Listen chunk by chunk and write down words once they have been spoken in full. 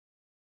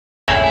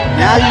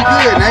Now you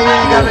good. Now you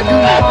ain't gotta do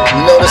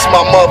nothing. You know, this my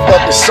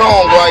motherfucking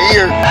song right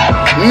here.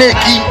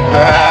 Nikki,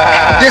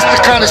 this the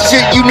kind of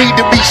shit you need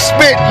to be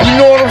spit. You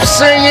know what I'm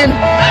saying?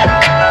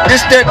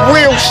 This that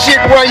real shit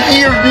right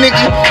here,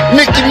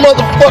 Nicki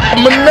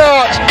motherfucking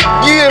Minaj.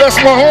 Yeah, that's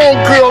my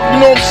homegirl, you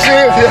know what I'm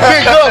saying?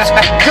 Big ups,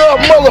 God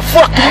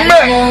motherfucking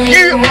Mac.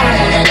 Yeah.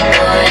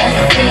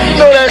 You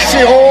know that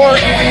shit hard.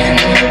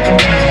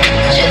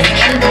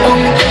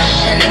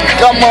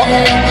 Got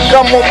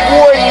my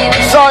boy,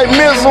 Cy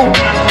Mizzle.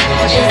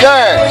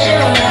 Yeah.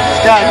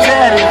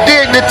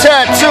 Dig the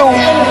tattoo.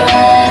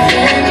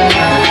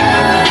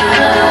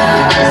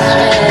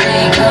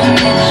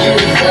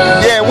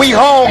 Yeah, we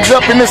hogs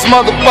up in this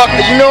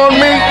motherfucker, you know what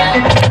I mean?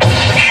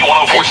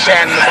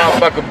 Shining the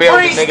motherfucker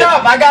building, nigga.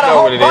 Stuff. I got a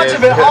whole bunch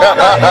of it all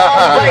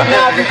right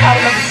now.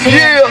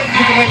 Yeah.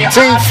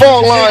 Team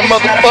 4 Line,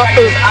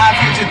 motherfucker.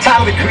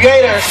 Tyler the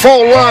Creator.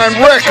 4 Line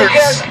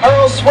Records.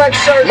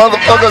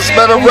 Motherfuckers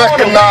better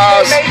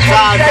recognize.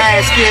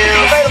 Bad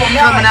skills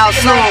coming out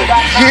soon.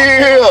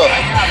 Yeah.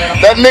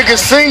 That nigga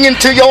singing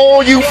to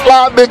all you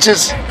fly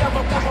bitches.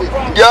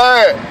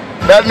 Yeah.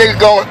 That nigga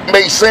gonna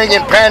be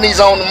singing panties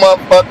on the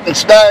motherfucking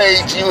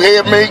stage. You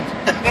hear me?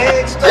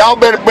 Y'all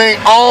better bring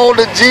all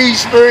the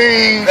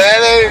G-strings,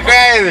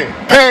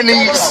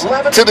 panties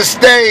to the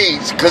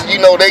stage, cause you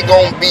know they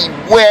gonna be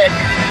wet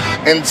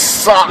and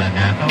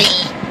soppy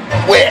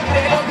wet.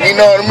 You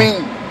know what I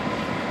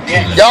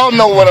mean? Y'all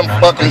know what I'm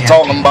fucking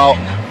talking about.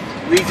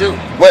 We do.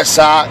 West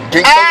side,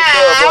 King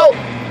Club,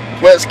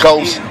 West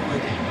Coast,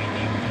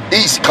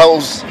 East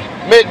Coast,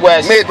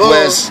 Midwest.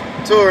 Boom.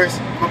 Tourists.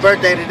 My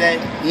birthday today.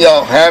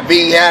 Yo,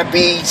 happy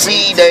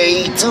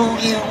C-Day to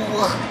you.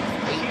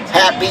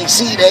 Happy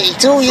C-Day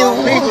to you.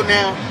 So legal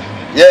now.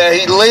 Yeah,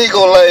 he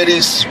legal,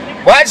 ladies.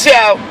 Watch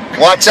out.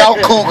 Watch out,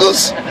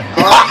 cougars.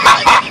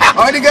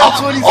 Already got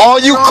 26. All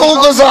you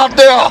cougars out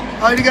there.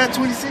 Already got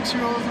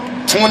 26-year-olds on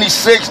me.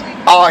 26.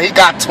 Oh, he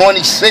got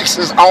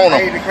 26s on him.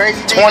 Hey, the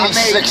crazy thing,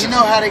 26. you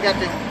know how they got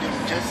them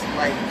just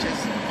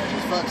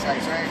fuck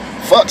sites, right?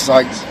 Fuck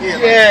sites.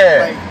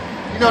 Yeah. Like,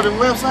 you know them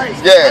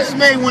websites? Yeah. I just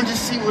made one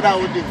just see what I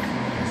would do.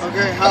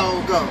 Okay, how it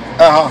would go.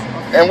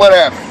 Okay. And what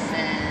happened?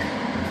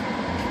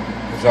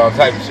 There's all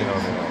type of shit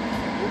on there.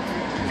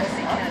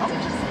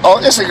 Oh,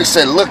 this nigga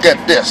said, look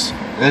at this.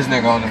 This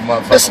nigga on the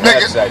motherfucking This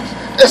nigga.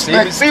 website. This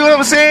nigga. See what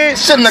I'm saying?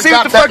 Shouldn't have See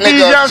got what the that fuck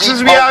these nigga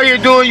youngsters be out here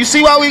doing? You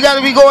see why we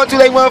gotta be going through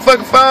their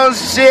motherfucking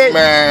phones and shit?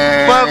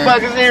 Man.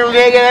 Motherfuckers here,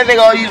 nigga. That nigga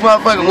all use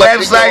motherfucking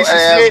websites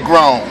and shit.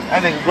 Grown.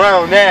 That nigga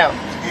grown now.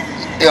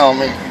 You know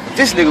what I mean?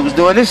 This nigga was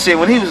doing this shit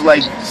when he was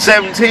like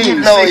 17, You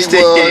know he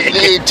 16. was.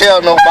 He ain't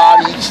tell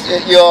nobody.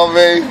 You know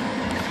what I mean?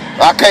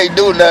 I can't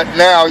do nothing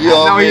now, you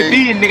know what I mean?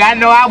 you be, nigga. I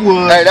know I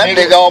would. Hey, that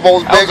nigga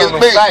almost big as me.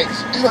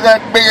 You look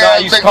at that big I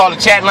ass used to nigga. call the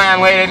chat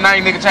line late at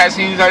night, nigga, try to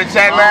see who's on the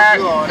chat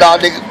line. Nah,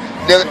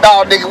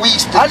 nigga, we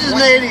used to. I just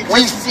made it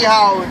just to see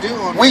how I would do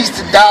on We used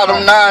to dial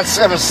them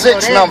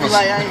 976 numbers.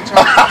 Like, I ain't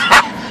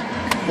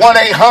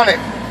trying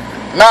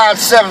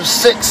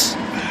 1-800-976.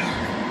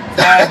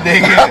 That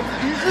nigga.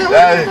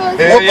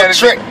 Whoop a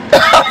trick.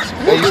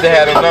 They used to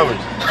have them numbers.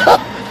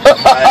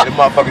 The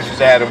motherfuckers used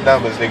to have them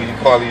numbers, nigga. You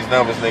call these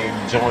numbers, nigga, you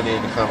join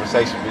in the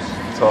conversation, bitches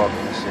be talking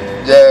and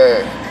shit.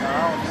 Yeah.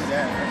 I don't do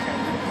that. I can't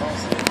do the phone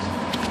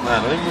sex.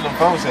 Nah, don't even do the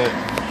phone set.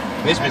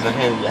 Bitch done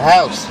handle your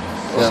house.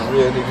 That's some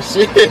real nigga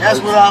shit. That's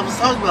what I was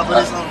talking about,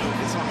 but it's on the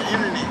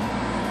internet.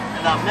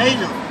 And I made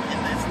them, and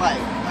it's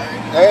like,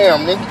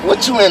 Damn, nigga,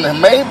 what you in a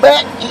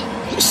Maybach?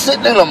 You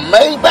sitting in a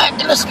Maybach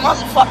in this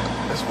motherfucker?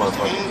 This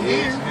motherfucker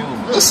is new.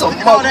 It's a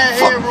call that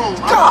headroom.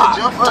 motherfucker. God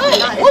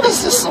damn, what is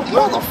this, a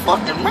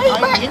motherfucking I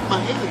Maybach? hit my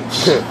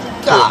head.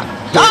 God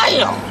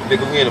damn.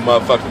 Nigga, we in a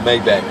motherfucking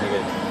Maybach, nigga.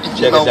 Check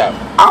You know, us out.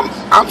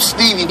 I'm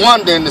Stevie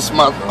Wonder in this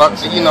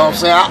motherfucker, you know what I'm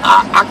saying?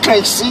 I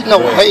can't see no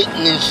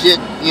hating and shit,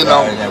 you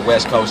know. That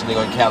West Coast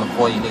nigga in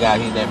California, nigga out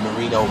here in that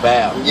Marino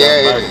Val.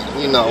 Yeah,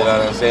 you know. You know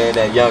what I'm saying?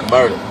 That Young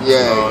Murder.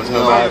 Yeah, You know what I'm you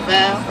know. talking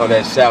about? On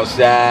that south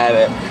side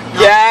of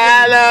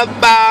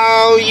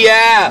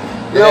California.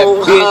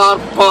 Yo, hot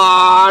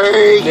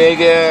party.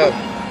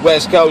 Nigga.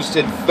 West Coast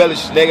to the village,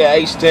 nigga.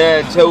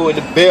 H-Town 2 in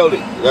the building.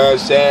 You know what I'm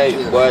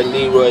saying? Boy,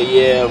 Leroy,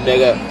 yeah,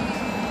 nigga.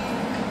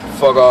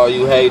 Fuck all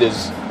you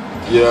haters.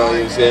 You know what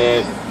I'm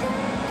saying?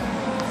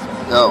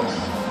 Yo,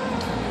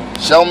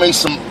 show me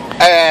some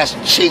ass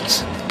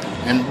cheeks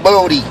and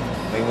booty.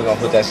 Nigga, we gonna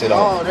put that shit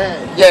on. Oh,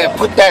 that. Yeah,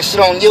 put that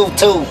shit on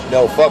YouTube.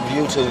 No, fuck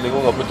YouTube, nigga.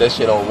 We gonna put that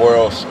shit on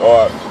World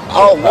Star.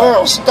 Oh,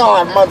 World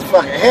Star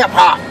motherfucking hip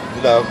hop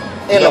You know?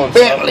 in a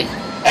Bentley.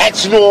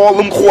 Asking all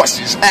them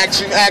questions.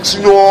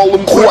 Asking all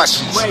them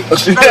questions.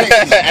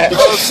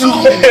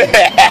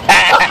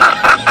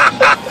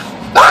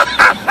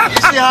 You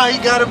see how he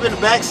got up in the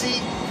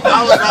backseat?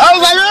 I was like,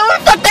 man,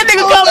 what the fuck that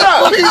nigga talking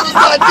about? he was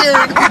not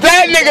there.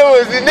 That nigga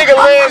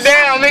laying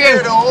down, There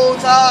nigga. the whole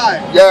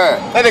time.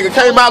 Yeah. That nigga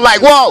came out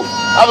like, whoa.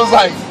 I was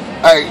like,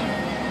 Hey,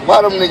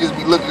 why them niggas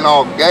be looking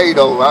all gay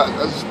though?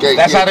 That's gay.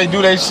 that's how they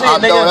do their shit, I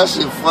know nigga. that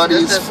shit funny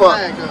That's as that fuck.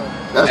 swag, though.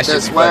 That's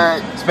that shit be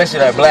funny. swag. Especially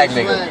that black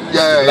nigga. Swag.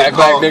 Yeah, Black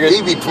nigga. He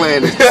be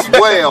playing it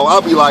swell.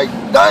 I'll be like,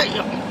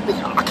 damn.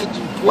 How could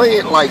you play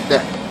it like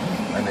that?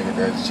 That nigga,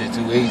 that shit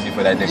too easy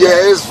for that nigga.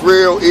 Yeah, it's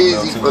real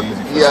easy. Too For, easy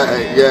for yeah,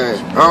 that yeah.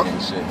 Huh?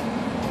 shit.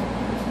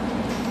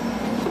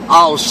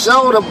 Oh,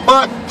 show the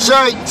butt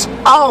cheeks.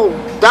 Oh,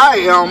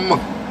 damn.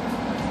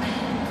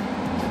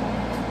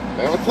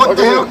 What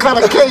the hell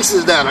kind of case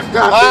is that? A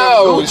goddamn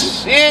Oh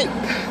Gucci? shit!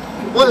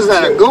 What is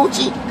that, a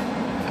Gucci?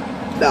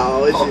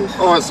 No, it's just.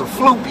 Or it's a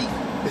floopy?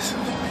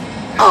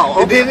 Oh,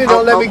 And then it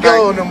don't let me okay.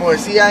 go no more.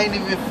 See, I ain't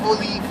even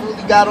fully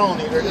got on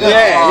it. Or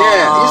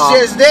Yeah. It's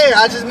just there.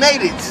 I just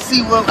made it to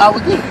see what I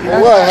would get.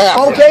 What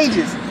happened? 4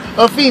 pages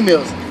of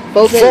females.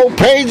 4 pages. 4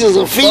 pages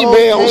of 4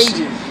 females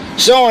pages.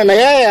 showing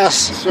their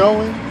ass,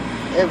 Showing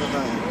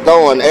everything.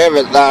 throwing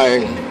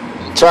everything,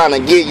 trying to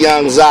get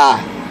young Zai.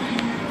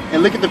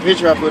 And look at the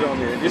picture I put on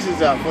there. This is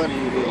how funny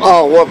it is.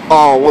 Oh,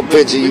 what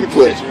picture you Look at the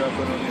put? picture I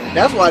put on there.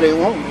 That's why they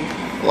want me.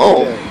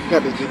 Oh,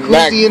 Got the jacuzzi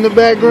Back- in the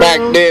background. back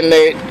then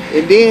they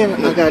And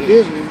then I got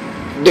this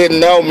one. didn't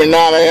know me,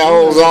 now they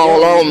hoes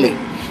all on me.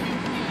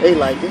 They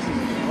like, this is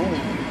home.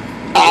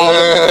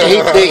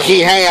 He think he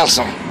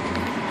handsome.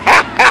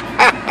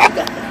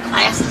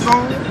 Glasses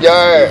on.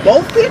 Yeah,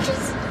 Both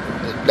pictures?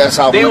 that's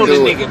how we They on this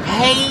do it. nigga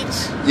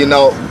page. You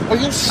know, Are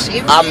you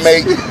serious?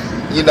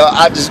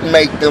 I just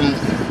make them,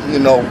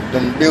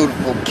 them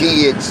beautiful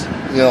kids,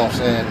 you know what I'm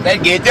saying? They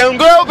get them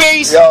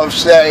groupies. You know what I'm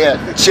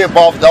saying? Chip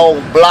off the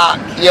old block,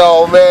 you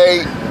know what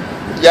I mean?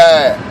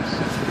 Yeah.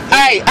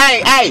 Hey,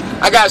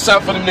 I got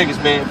something for them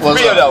niggas, man. For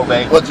What's real up? though,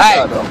 man. What you Hey,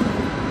 got though?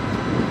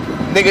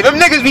 nigga, them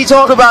niggas be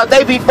talking about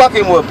they be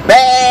fucking with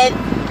bad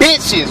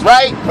bitches,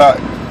 right? Right.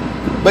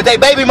 But they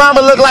baby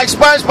mama look like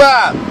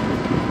SpongeBob.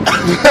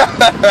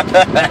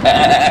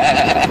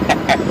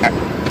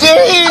 Did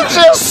he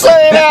just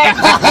say that?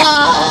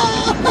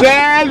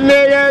 That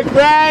nigga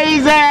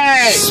crazy.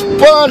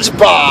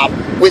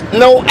 SpongeBob with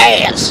no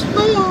ass.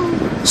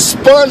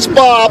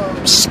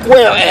 SpongeBob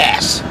square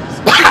ass.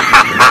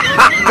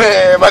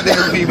 Man, my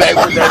nigga be back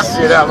with that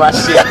shit out. My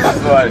shit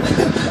was funny.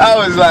 I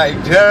was like,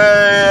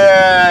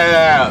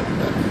 damn.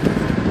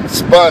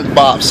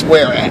 SpongeBob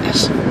square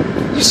ass.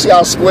 You see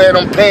how square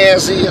them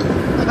pants is? Box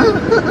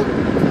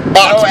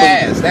No booty.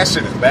 ass. That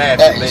shit is bad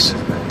for Hey,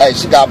 bitches. hey,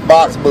 she got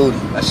box booty.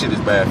 That shit is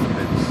bad for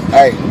bitches.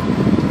 Hey,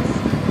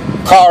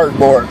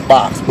 cardboard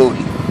box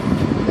booty.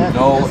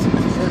 No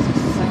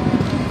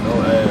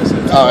ass.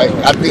 All right,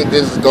 I think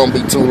this is gonna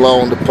be too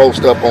long to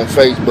post up on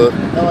Facebook,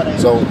 No, it ain't.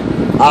 so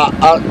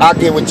I'll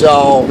get with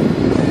y'all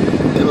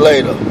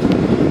later.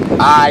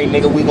 Alright,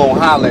 nigga, we gonna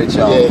holler at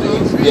y'all.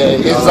 Yeah,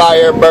 it's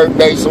Zaire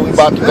birthday, so we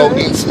about to go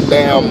eat some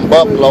damn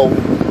Buffalo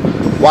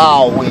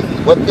Wild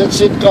Wings. What that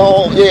shit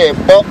called? Yeah,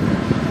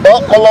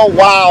 Buffalo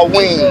Wild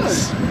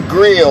Wings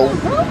Grill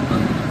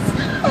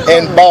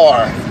and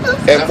bar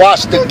and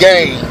watch the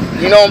game.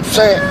 You know what I'm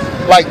saying?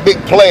 Like big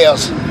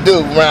players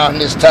do around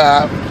this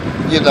time.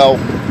 You know,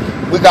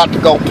 we got to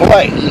go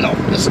play. You know,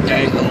 this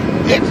game.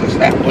 It's just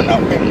that one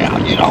up there now.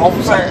 You know what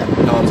I'm saying?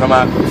 You know what I'm talking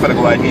about? I'm finna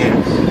go out here.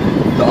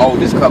 The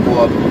oldest couple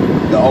of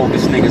the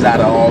oldest niggas out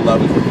of all of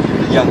them.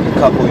 The younger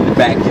couple in the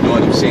back, you know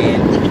what I'm saying?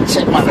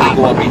 Check I'm my finna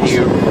go up in eyebrows.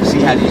 here,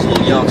 see how these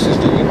little youngsters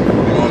do it. You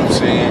know what I'm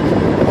saying?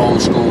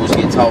 Old schools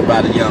get taught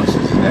by the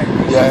youngsters today.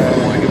 Yeah.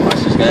 I want to get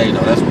watch this game,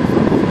 though. That's what.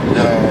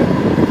 Yeah.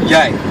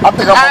 Yay. I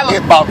think I'm gonna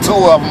get about 2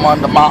 of them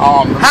under my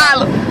arm.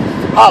 Holla.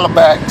 Holla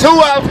back. 2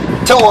 of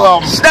them. 2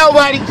 of them. Snow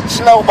buddy.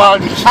 Snow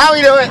bunnies. How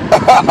we doing?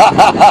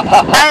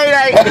 Every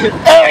day.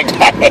 Every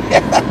day.